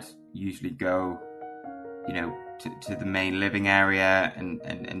then I'd usually go, to the main living area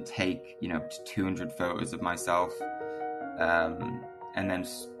and take, up to 200 photos of myself, and then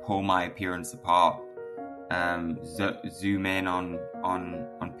pull my appearance apart, zoom in on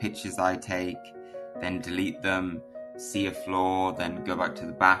pictures I take, then delete them, see a flaw, then go back to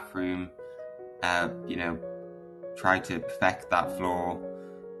the bathroom, try to perfect that flaw,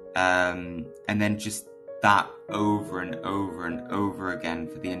 and then just that over and over and over again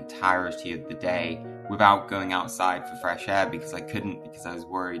for the entirety of the day without going outside for fresh air, because I couldn't, because I was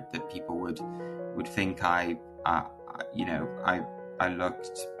worried that people would think I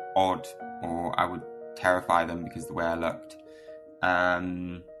looked odd, or I would terrify them because the way I looked.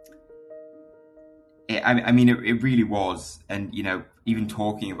 It really was, and even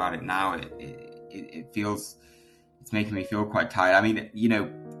talking about it now, it feels, it's making me feel quite tired.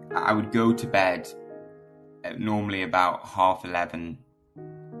 I would go to bed at normally about 11:30,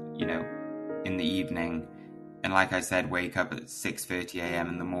 in the evening, and like I said, wake up at 6:30 a.m.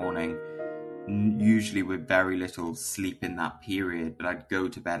 in the morning, usually with very little sleep in that period, but I'd go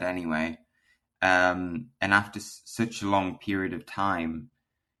to bed anyway. And after such a long period of time,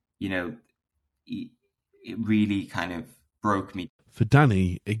 it really kind of broke me. For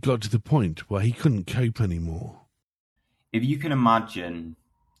Danny, it got to the point where he couldn't cope anymore. If you can imagine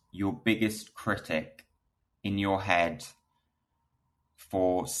your biggest critic in your head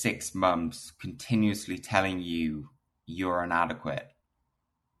for 6 months continuously telling you you're inadequate,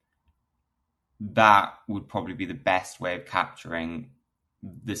 that would probably be the best way of capturing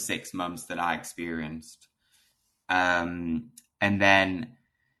the 6 months that I experienced. And then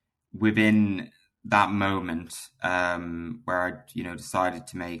within that moment, where I, decided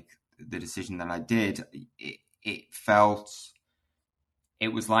to make the decision that I did, it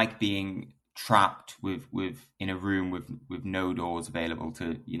was like being trapped in a room with no doors available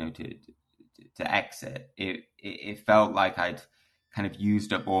to exit. It felt like I'd kind of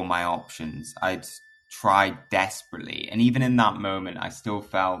used up all my options. I'd tried desperately, and even in that moment, I still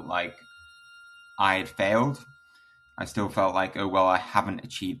felt like I had failed. I still felt like, oh well, I haven't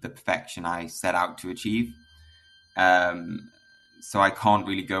achieved the perfection I set out to achieve. So I can't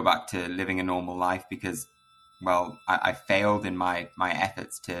really go back to living a normal life because, well, I failed in my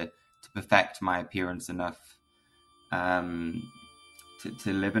efforts to perfect my appearance enough to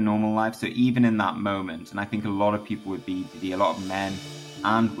live a normal life. So even in that moment, and I think a lot of people with BDD, a lot of men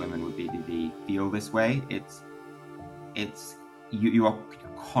and women with BDD feel this way. You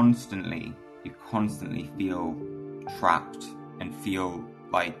constantly feel trapped and feel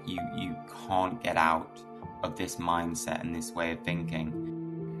like you can't get out of this mindset and this way of thinking.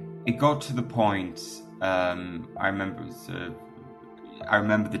 It got to the point, I remember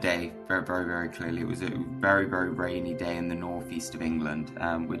the day very, very, very clearly. It was a very, very rainy day in the northeast of England,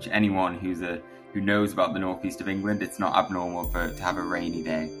 which anyone who knows about the northeast of England, it's not abnormal to have a rainy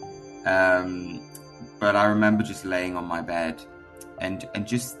day. But I remember just laying on my bed and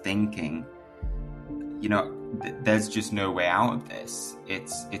just thinking, there's just no way out of this.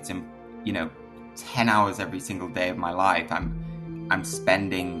 It's 10 hours every single day of my life. I'm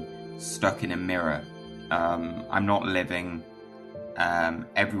spending stuck in a mirror. I'm not living.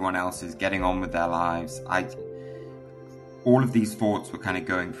 Everyone else is getting on with their lives. All of these thoughts were kind of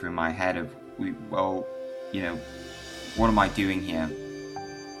going through my head of, what am I doing here?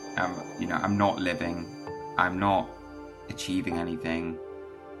 I'm not living. I'm not achieving anything.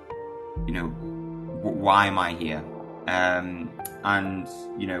 Why am I here?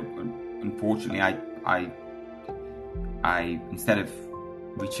 Unfortunately, I instead of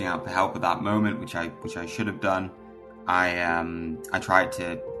reaching out for help at that moment, which I should have done, I tried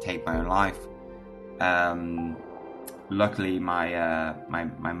to take my own life. Luckily, my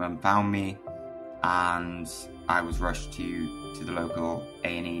mum found me, and I was rushed to the local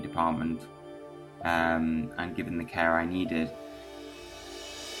A&E department and given the care I needed.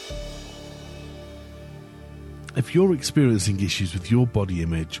 If you're experiencing issues with your body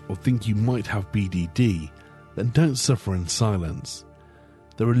image or think you might have BDD, then don't suffer in silence.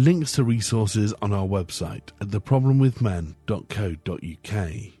 There are links to resources on our website at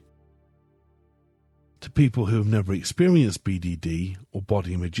theproblemwithmen.co.uk. To people who have never experienced BDD or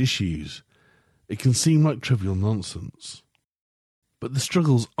body image issues, it can seem like trivial nonsense. But the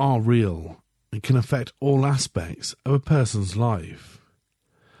struggles are real and can affect all aspects of a person's life.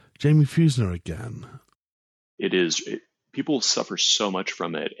 Jamie Fusner again. People suffer so much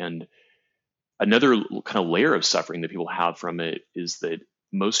from it, and another kind of layer of suffering that people have from it is that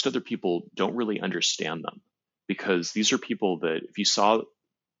most other people don't really understand them, because these are people that, if you saw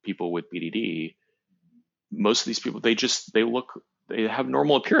people with BDD, most of these people, they have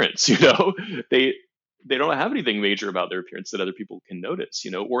normal appearance, they don't have anything major about their appearance that other people can notice,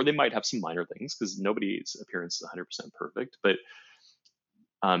 or they might have some minor things, because nobody's appearance is 100% perfect, but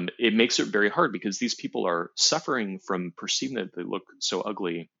it makes it very hard because these people are suffering from perceiving that they look so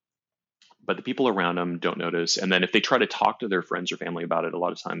ugly, but the people around them don't notice. And then if they try to talk to their friends or family about it, a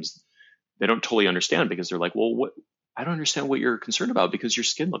lot of times they don't totally understand, because they're like, well, I don't understand what you're concerned about, because your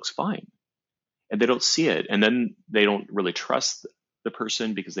skin looks fine. And they don't see it. And then they don't really trust the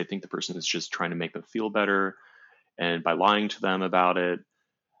person, because they think the person is just trying to make them feel better, and by lying to them about it,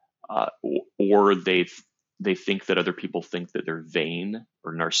 or they think that other people think that they're vain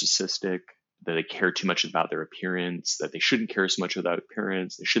or narcissistic, that they care too much about their appearance, that they shouldn't care so much about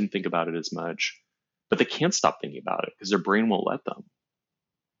appearance, they shouldn't think about it as much, but they can't stop thinking about it because their brain won't let them.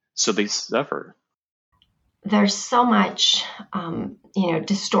 So they suffer. There's so much,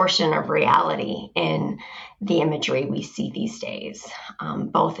 distortion of reality in the imagery we see these days,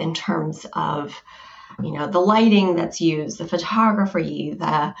 both in terms of the lighting that's used, the photography,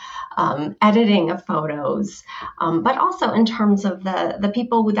 the editing of photos, but also in terms of the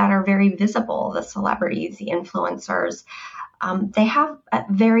people that are very visible, the celebrities, the influencers. They have a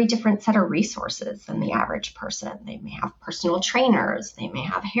very different set of resources than the average person. They may have personal trainers, they may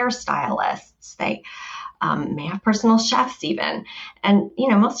have hairstylists, they may have personal chefs even. And,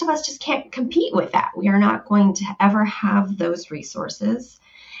 most of us just can't compete with that. We are not going to ever have those resources.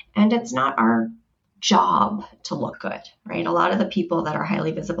 And it's not our job to look good, right? A lot of the people that are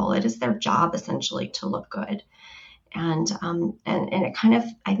highly visible, it is their job essentially to look good. And it kind of,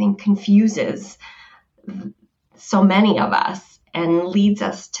 I think, confuses so many of us and leads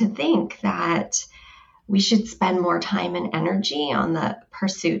us to think that we should spend more time and energy on the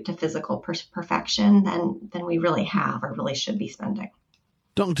pursuit to physical perfection than we really have or really should be spending.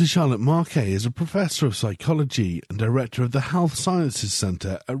 Dr. Charlotte Marquet is a professor of psychology and director of the Health Sciences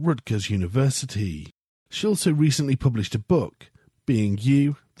Centre at Rutgers University. She also recently published a book, Being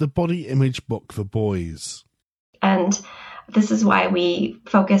You, the Body Image Book for Boys. And this is why we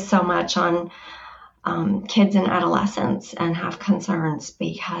focus so much on kids and adolescents and have concerns,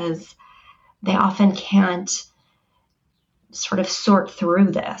 because they often can't sort of sort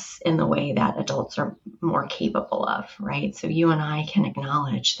through this in the way that adults are more capable of, right? So you and I can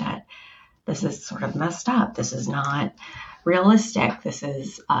acknowledge that this is sort of messed up. This is not realistic. This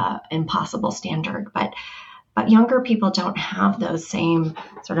is impossible standard. But younger people don't have those same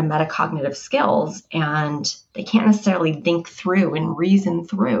sort of metacognitive skills, and they can't necessarily think through and reason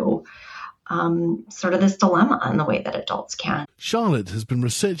through sort of this dilemma in the way that adults can. Charlotte has been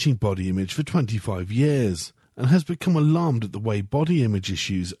researching body image for 25 years and has become alarmed at the way body image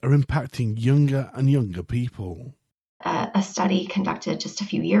issues are impacting younger and younger people. A study conducted just a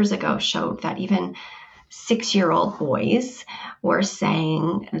few years ago showed that even 6-year-old boys were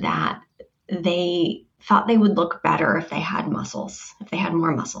saying that they thought they would look better if they had muscles, if they had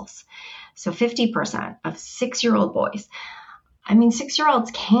more muscles. So 50% of 6-year-old boys.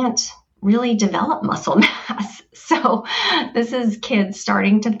 6-year-olds can't really develop muscle mass. So this is kids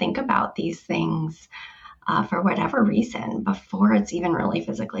starting to think about these things for whatever reason, before it's even really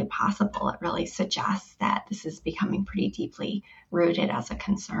physically possible, it really suggests that this is becoming pretty deeply rooted as a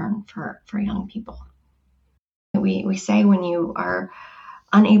concern for young people. We say when you are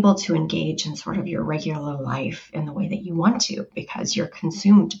unable to engage in sort of your regular life in the way that you want to because you're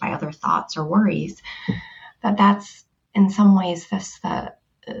consumed by other thoughts or worries, that's in some ways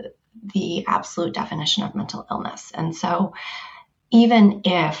the absolute definition of mental illness. And so even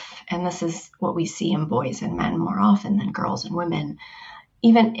if, and this is what we see in boys and men more often than girls and women,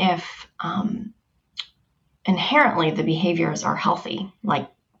 even if inherently the behaviors are healthy, like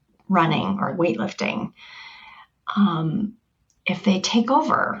running or weightlifting, if they take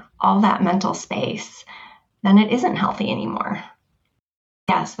over all that mental space, then it isn't healthy anymore.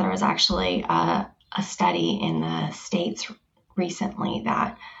 Yes, there was actually a study in the States recently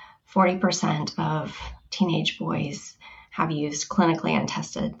that 40% of teenage boys have used clinically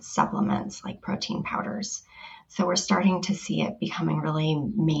untested supplements like protein powders. So we're starting to see it becoming really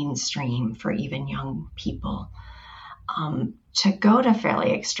mainstream for even young people to go to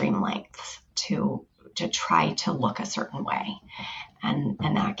fairly extreme lengths to try to look a certain way. And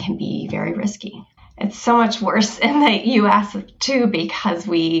that can be very risky. It's so much worse in the US too, because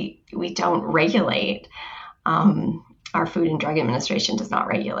we don't regulate. Our Food and Drug Administration does not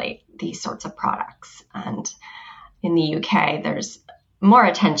regulate these sorts of products. And in the UK, there's more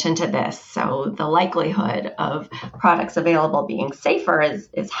attention to this. So the likelihood of products available being safer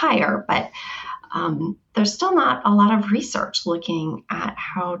is higher, but there's still not a lot of research looking at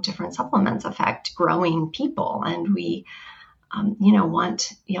how different supplements affect growing people. And we,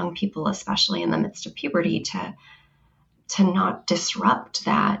 want young people, especially in the midst of puberty, to not disrupt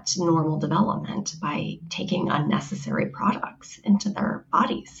that normal development by taking unnecessary products into their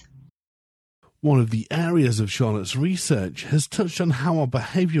bodies. One of the areas of Charlotte's research has touched on how our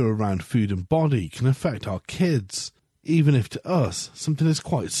behaviour around food and body can affect our kids, even if to us something is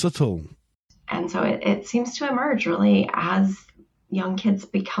quite subtle. And so it seems to emerge really as young kids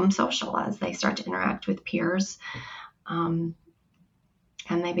become social, as they start to interact with peers, and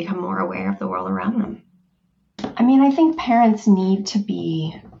they become more aware of the world around them. I think parents need to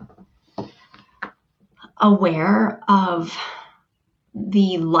be aware of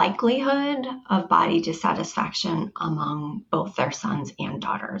the likelihood of body dissatisfaction among both their sons and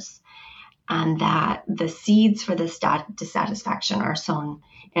daughters, and that the seeds for this dissatisfaction are sown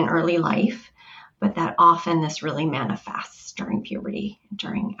in early life, but that often this really manifests during puberty,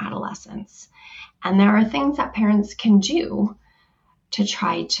 during adolescence. And there are things that parents can do to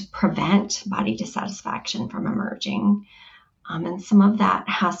try to prevent body dissatisfaction from emerging. And some of that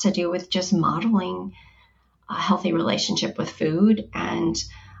has to do with just modeling a healthy relationship with food and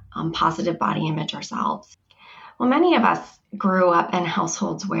positive body image ourselves. Well, many of us grew up in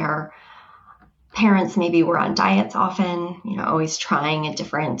households where parents maybe were on diets often, always trying a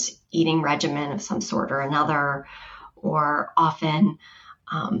different eating regimen of some sort or another, or often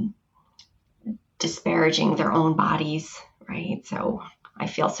disparaging their own bodies, right? So I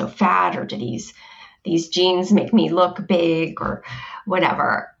feel so fat, or do these jeans make me look big, or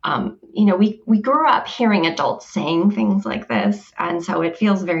whatever. We grew up hearing adults saying things like this, and so it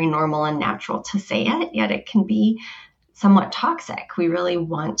feels very normal and natural to say it, yet it can be somewhat toxic. We really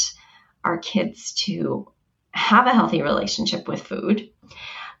want our kids to have a healthy relationship with food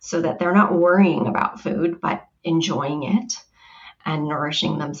so that they're not worrying about food, but enjoying it and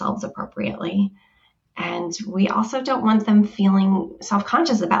nourishing themselves appropriately. And we also don't want them feeling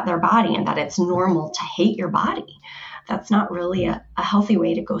self-conscious about their body and that it's normal to hate your body. That's not really a healthy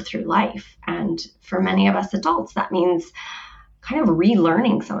way to go through life. And for many of us adults, that means kind of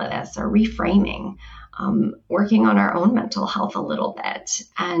relearning some of this or reframing, working on our own mental health a little bit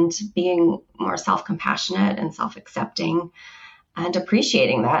and being more self-compassionate and self-accepting and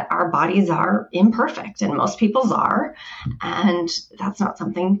appreciating that our bodies are imperfect and most people's are. And that's not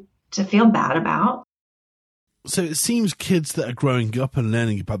something to feel bad about. So it seems kids that are growing up and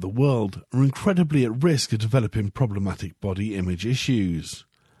learning about the world are incredibly at risk of developing problematic body image issues.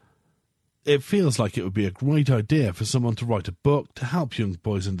 It feels like it would be a great idea for someone to write a book to help young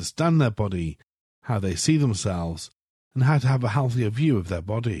boys understand their body, how they see themselves, and how to have a healthier view of their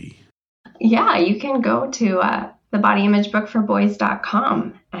body. Yeah, you can go to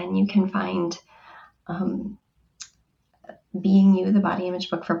thebodyimagebooksforboys.com and you can find Being You, the Body Image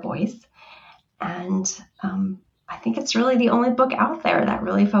Book for Boys. And I think it's really the only book out there that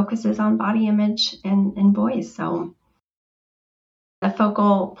really focuses on body image in boys. So the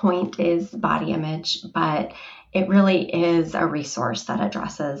focal point is body image, but it really is a resource that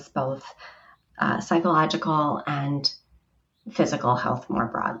addresses both psychological and physical health more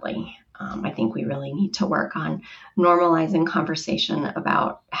broadly. I think we really need to work on normalizing conversation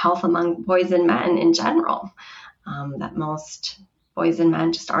about health among boys and men in general, that most boys and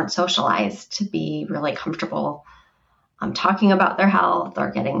men just aren't socialized to be really comfortable talking about their health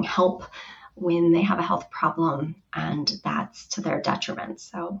or getting help when they have a health problem, and that's to their detriment.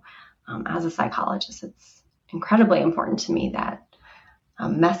 So as a psychologist, it's incredibly important to me that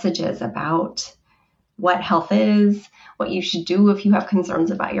messages about what health is, what you should do if you have concerns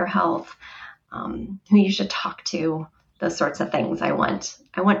about your health, who you should talk to, those sorts of things I want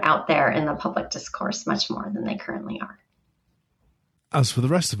out there in the public discourse much more than they currently are. As for the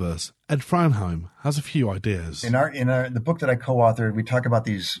rest of us, Ed Frauenheim has a few ideas. In the book that I co-authored, we talk about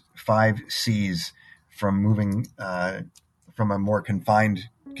these 5 C's from moving from a more confined,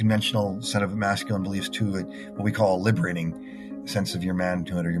 conventional set of masculine beliefs to what we call a liberating sense of your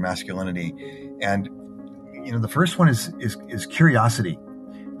manhood or your masculinity. And the first one is curiosity.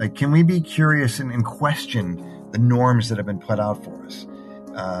 Like, can we be curious and question the norms that have been put out for us?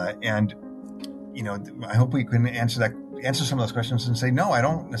 And I hope we can answer some of those questions and say, no, I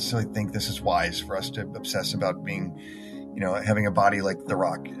don't necessarily think this is wise for us to obsess about being, having a body like The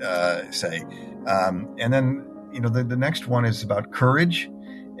Rock, say. And then, the next one is about courage.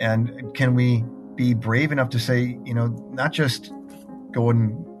 And can we be brave enough to say, not just go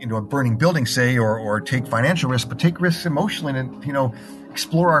into a burning building, say, or take financial risks, but take risks emotionally and,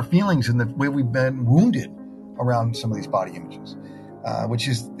 explore our feelings in the way we've been wounded around some of these body images, which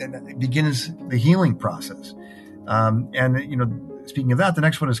begins the healing process. And speaking of that, the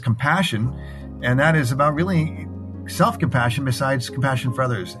next one is compassion. And that is about really self-compassion besides compassion for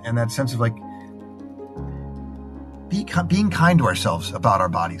others. And that sense of being kind to ourselves about our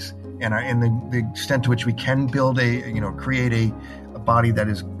bodies and the extent to which we can build create a body that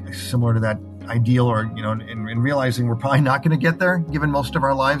is similar to that ideal, or, and realizing we're probably not going to get there given most of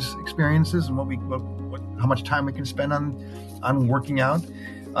our lives experiences and how much time we can spend on working out.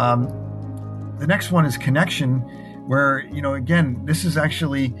 The next one is connection, where, again, this is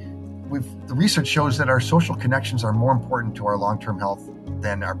actually, the research shows that our social connections are more important to our long-term health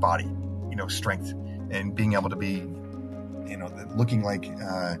than our body, strength and being able to be, looking like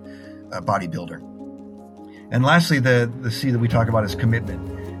a bodybuilder. And lastly, the C that we talk about is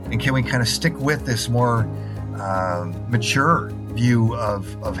commitment. And can we kind of stick with this more mature view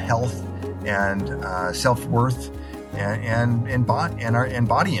of health and self-worth and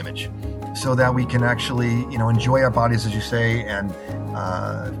body image, so that we can actually, enjoy our bodies, as you say, and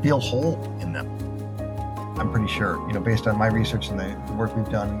feel whole in them. I'm pretty sure, based on my research and the work we've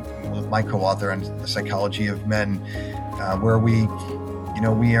done with my co-author on the psychology of men, where we're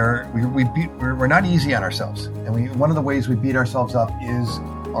not easy on ourselves, and one of the ways we beat ourselves up is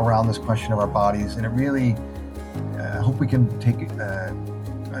around this question of our bodies. And it really, I hope we can take a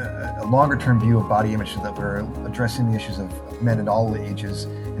longer-term view of body image, so that we're addressing the issues of men at all ages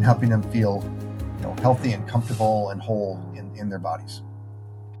and helping them feel, healthy and comfortable and whole in their bodies.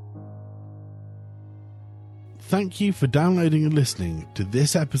 Thank you for downloading and listening to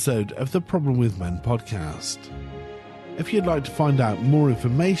this episode of the Problem with Men podcast. If you'd like to find out more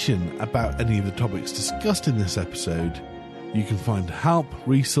information about any of the topics discussed in this episode, you can find help,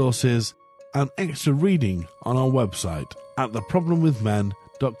 resources, and extra reading on our website at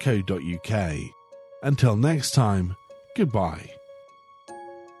theproblemwithmen.co.uk. Until next time, goodbye.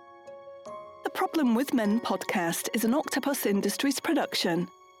 The Problem with Men podcast is an Octopus Industries production,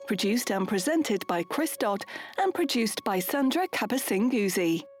 produced and presented by Chris Dodd and produced by Sandra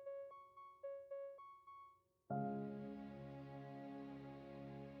Kabasinguzi.